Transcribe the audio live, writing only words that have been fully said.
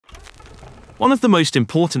One of the most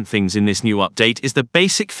important things in this new update is the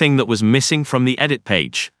basic thing that was missing from the edit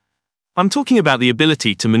page. I'm talking about the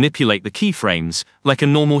ability to manipulate the keyframes like a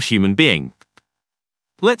normal human being.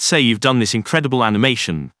 Let's say you've done this incredible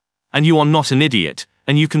animation, and you are not an idiot,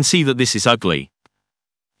 and you can see that this is ugly.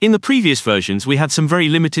 In the previous versions we had some very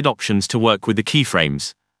limited options to work with the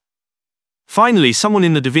keyframes. Finally, someone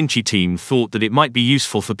in the Davinci team thought that it might be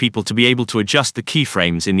useful for people to be able to adjust the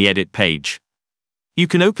keyframes in the edit page. You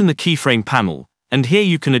can open the keyframe panel, and here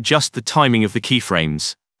you can adjust the timing of the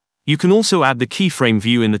keyframes. You can also add the keyframe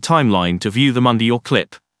view in the timeline to view them under your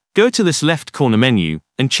clip. Go to this left corner menu,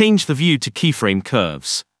 and change the view to keyframe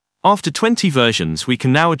curves. After 20 versions we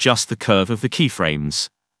can now adjust the curve of the keyframes.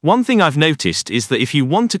 One thing I've noticed is that if you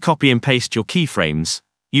want to copy and paste your keyframes,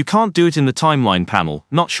 you can't do it in the timeline panel,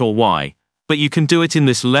 not sure why, but you can do it in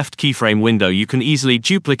this left keyframe window. You can easily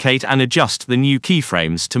duplicate and adjust the new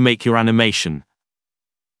keyframes to make your animation.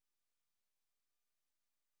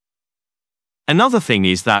 Another thing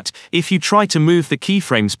is that, if you try to move the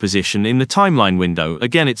keyframes position in the timeline window,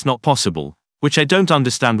 again it's not possible, which I don't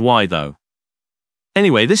understand why though.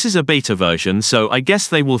 Anyway, this is a beta version, so I guess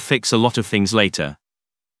they will fix a lot of things later.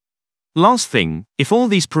 Last thing, if all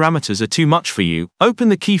these parameters are too much for you, open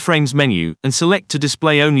the keyframes menu and select to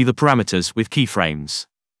display only the parameters with keyframes.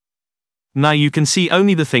 Now you can see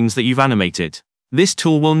only the things that you've animated. This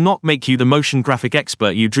tool will not make you the motion graphic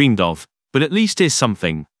expert you dreamed of, but at least is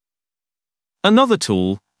something. Another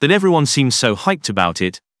tool, that everyone seems so hyped about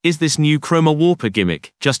it, is this new chroma warper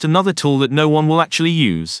gimmick, just another tool that no one will actually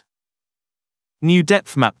use. New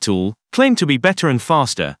depth map tool, claimed to be better and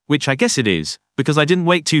faster, which I guess it is, because I didn't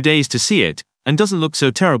wait 2 days to see it, and doesn't look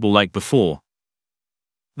so terrible like before.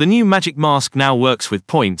 The new magic mask now works with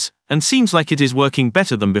points, and seems like it is working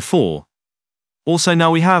better than before. Also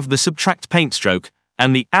now we have the subtract paint stroke,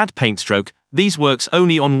 and the add paint stroke. These works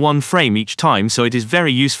only on one frame each time, so it is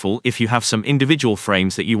very useful if you have some individual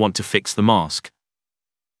frames that you want to fix the mask.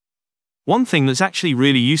 One thing that's actually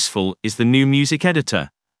really useful is the new music editor.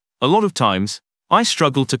 A lot of times, I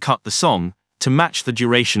struggle to cut the song to match the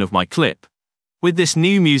duration of my clip. With this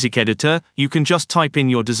new music editor, you can just type in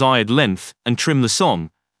your desired length and trim the song,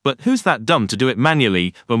 but who's that dumb to do it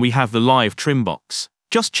manually when we have the live trim box?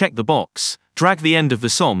 Just check the box, drag the end of the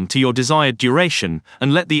song to your desired duration,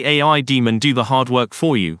 and let the AI demon do the hard work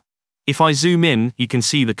for you. If I zoom in, you can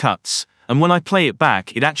see the cuts, and when I play it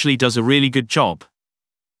back it actually does a really good job.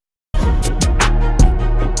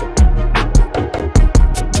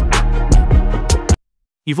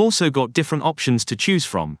 You've also got different options to choose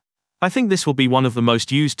from. I think this will be one of the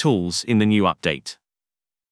most used tools in the new update.